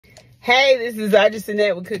Hey, this is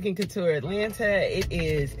Audrey with Cooking Couture Atlanta. It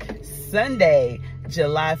is Sunday,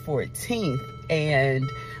 July 14th, and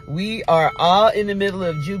we are all in the middle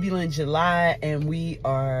of Jubilant July, and we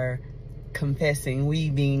are confessing, we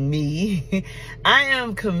being me. I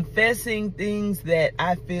am confessing things that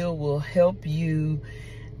I feel will help you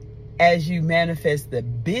as you manifest the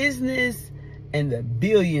business and the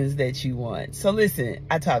billions that you want. So listen,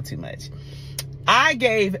 I talk too much. I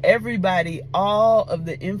gave everybody all of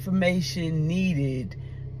the information needed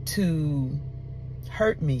to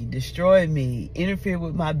hurt me, destroy me, interfere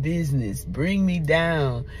with my business, bring me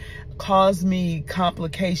down, cause me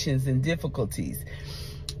complications and difficulties.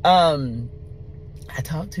 I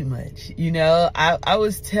talk too much. You know, I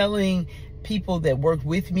was telling people that worked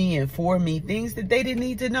with me and for me things that they didn't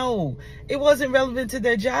need to know. It wasn't relevant to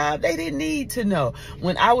their job. They didn't need to know.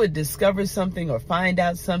 When I would discover something or find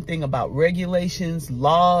out something about regulations,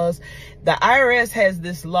 laws, the IRS has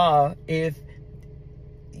this law. If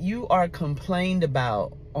you are complained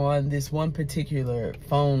about on this one particular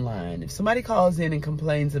phone line, if somebody calls in and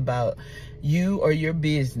complains about you or your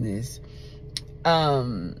business,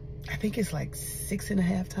 I think it's like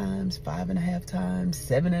 6.5 times, 5.5 times,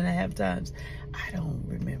 7.5 times. I don't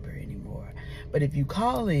remember anymore. But if you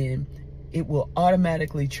call in, it will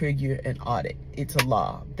automatically trigger an audit. It's a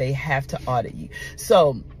law. They have to audit you.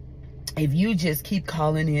 So if you just keep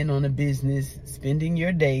calling in on a business, spending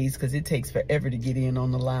your days, because it takes forever to get in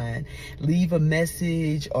on the line, leave a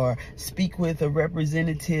message or speak with a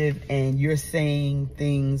representative, and you're saying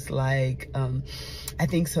things like, I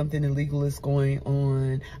think something illegal is going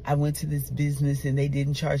on. I went to this business and they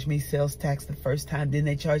didn't charge me sales tax the first time. Then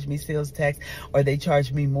they charged me sales tax, or they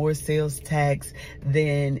charged me more sales tax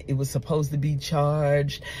than it was supposed to be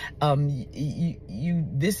charged.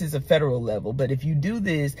 This is a federal level, but if you do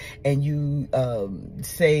this and you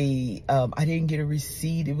say, I didn't get a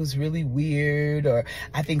receipt, it was really weird, or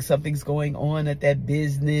I think something's going on at that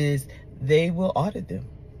business, they will audit them.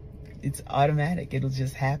 It's automatic. It'll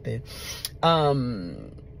just happen.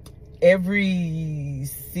 Every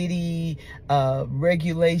city,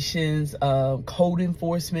 regulations, code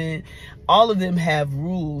enforcement, all of them have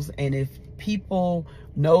rules. And if people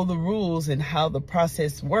know the rules and how the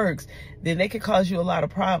process works, then they could cause you a lot of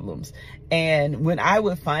problems. And when I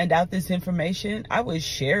would find out this information, I would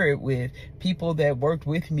share it with people that worked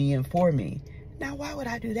with me and for me. Now, why would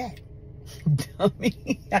I do that?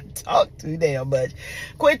 Dummy, I talk too damn much.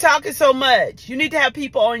 Quit talking so much. You need to have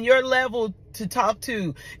people on your level to talk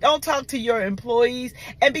to. Don't talk to your employees,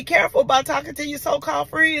 and be careful about talking to your so-called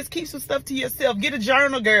friends. Keep some stuff to yourself. Get a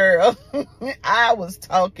journal, girl. I was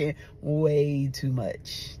talking way too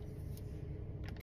much.